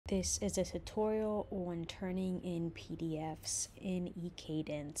This is a tutorial on turning in PDFs in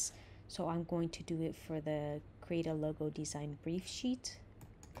eKadence. So I'm going to do it for the Create a Logo Design Brief sheet.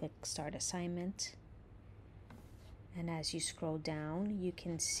 Click Start Assignment. And as you scroll down, you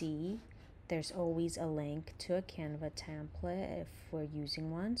can see there's always a link to a Canva template if we're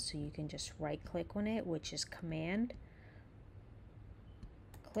using one. So you can just right click on it, which is Command,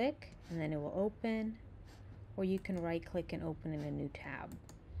 click, and then it will open. Or you can right click and open in a new tab.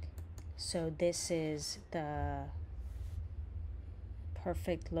 So this is the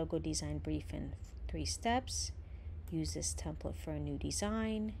perfect logo design brief in 3 steps. Use this template for a new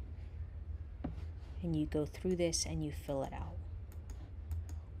design. And you go through this and you fill it out.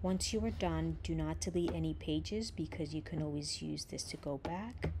 Once you are done, do not delete any pages because you can always use this to go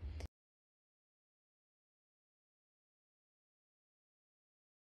back.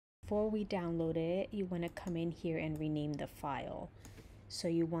 Before we download it, you want to come in here and rename the file. So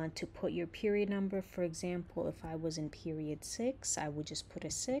you want to put your period number. For example, if I was in period 6, I would just put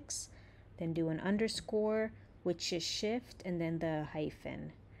a 6, then do an underscore, which is shift, and then the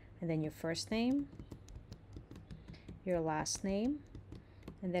hyphen. And then your first name, your last name,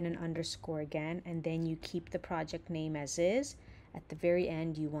 and then an underscore again, and then you keep the project name as is. At the very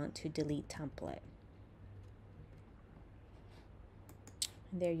end, you want to delete template.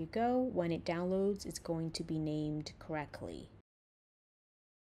 And there you go. When it downloads, it's going to be named correctly.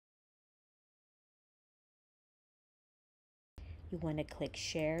 You want to click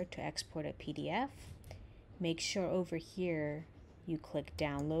Share to export a PDF. Make sure over here you click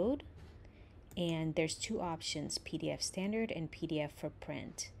Download. And there's 2 options, PDF Standard and PDF for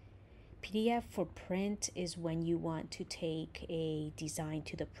Print. PDF for Print is when you want to take a design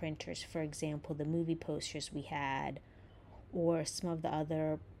to the printers. For example, the movie posters we had, or some of the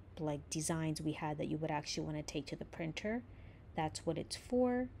other like designs we had that you would actually want to take to the printer. That's what it's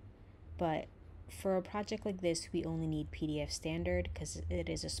for. But for a project like this, we only need PDF Standard because it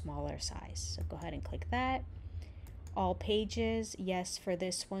is a smaller size. So go ahead and click that. All pages, yes, for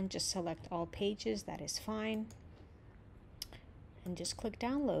this one, just select all pages. That is fine. And just click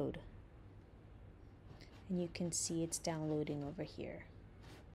Download. And you can see it's downloading over here.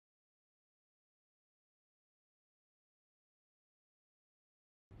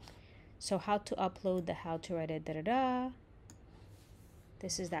 So how to upload the how to edit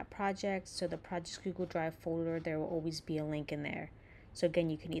This is that project. So the project's Google Drive folder, there will always be a link in there. So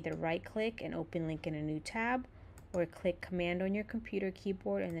again, you can either right click and open link in a new tab, or click Command on your computer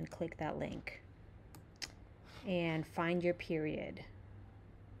keyboard and then click that link. And find your period.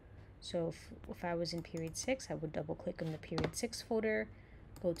 So if I was in period 6, I would double click on the period 6 folder,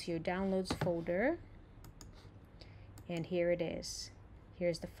 go to your downloads folder, and here it is.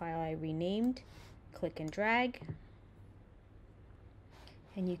 Here's the file I renamed. Click and drag.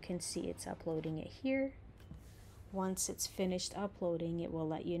 And you can see it's uploading it here. Once it's finished uploading, it will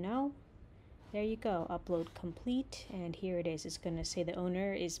let you know. There you go, upload complete, and here it is. It's going to say the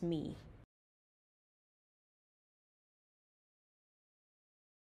owner is me.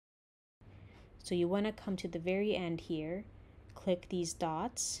 So you want to come to the very end here, click these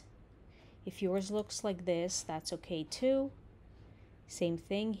dots. If yours looks like this, that's okay too. Same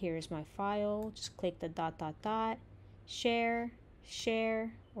thing, here's my file. Just click the dot dot dot, share,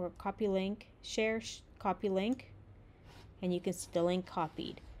 or copy link, share, copy link, and you can see the link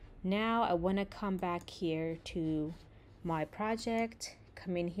copied. Now I want to come back here to my project,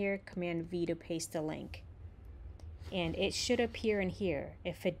 come in here, Command V to paste the link. And it should appear in here.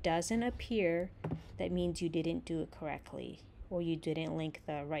 If it doesn't appear, that means you didn't do it correctly, or you didn't link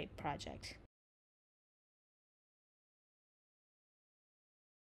the right project.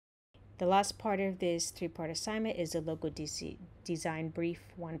 The last part of this 3-part assignment is a logo design brief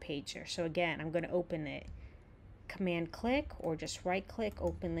 1-pager. So again, I'm going to open it. Command click or just right click,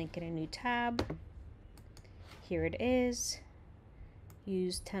 open link in a new tab. Here it is.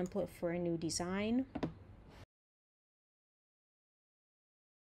 Use template for a new design.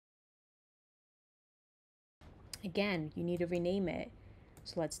 Again, you need to rename it.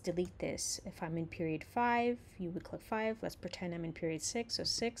 So let's delete this. If I'm in period 5, you would click 5. Let's pretend I'm in period 6. So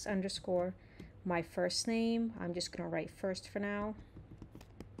 6 underscore my first name. I'm just going to write first for now.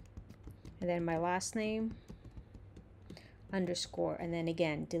 And then my last name underscore. And then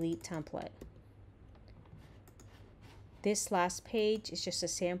again, delete template. This last page is just a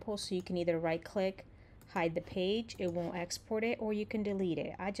sample. So you can either right click, hide the page. It won't export it, or you can delete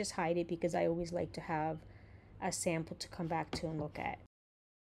it. I just hide it because I always like to have a sample to come back to and look at.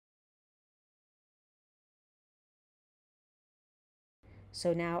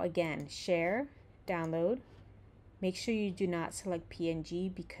 So now again, share, download, Make sure you do not select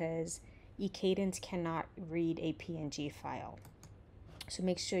PNG because eKadence cannot read a PNG file. So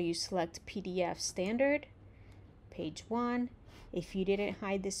make sure you select PDF standard, page 1. If you didn't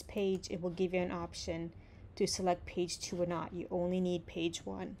hide this page, it will give you an option to select page 2 or not. You only need page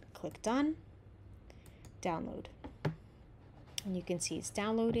 1. Click done, download. And you can see it's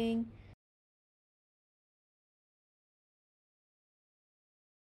downloading.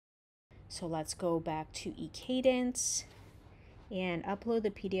 So let's go back to eKadence and upload the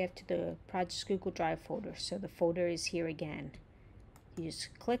PDF to the Project Google Drive folder. So the folder is here again. You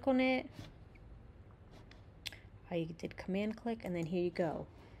just click on it. You did command click, and then here you go.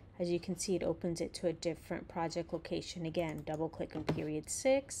 As you can see, it opens it to a different project location. Again, double click on period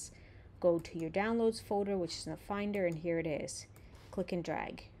 6, go to your downloads folder, which is in the Finder, and here it is. Click and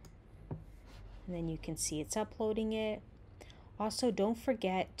drag. And then you can see it's uploading it. Also, don't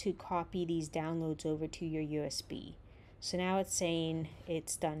forget to copy these downloads over to your USB. So now it's saying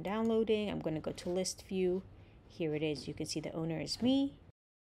it's done downloading. I'm going to go to list view. Here it is. You can see the owner is me.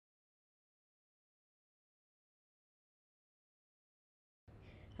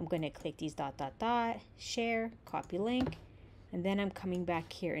 I'm going to click these ... share, copy link, and then I'm coming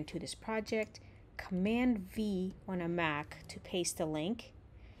back here into this project. Command V on a Mac to paste the link.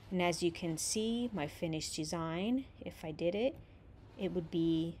 And as you can see, my finished design, if I did it, it would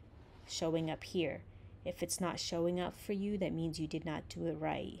be showing up here. If it's not showing up for you, that means you did not do it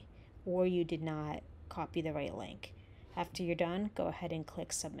right, or you did not copy the right link. After you're done, go ahead and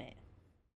click submit.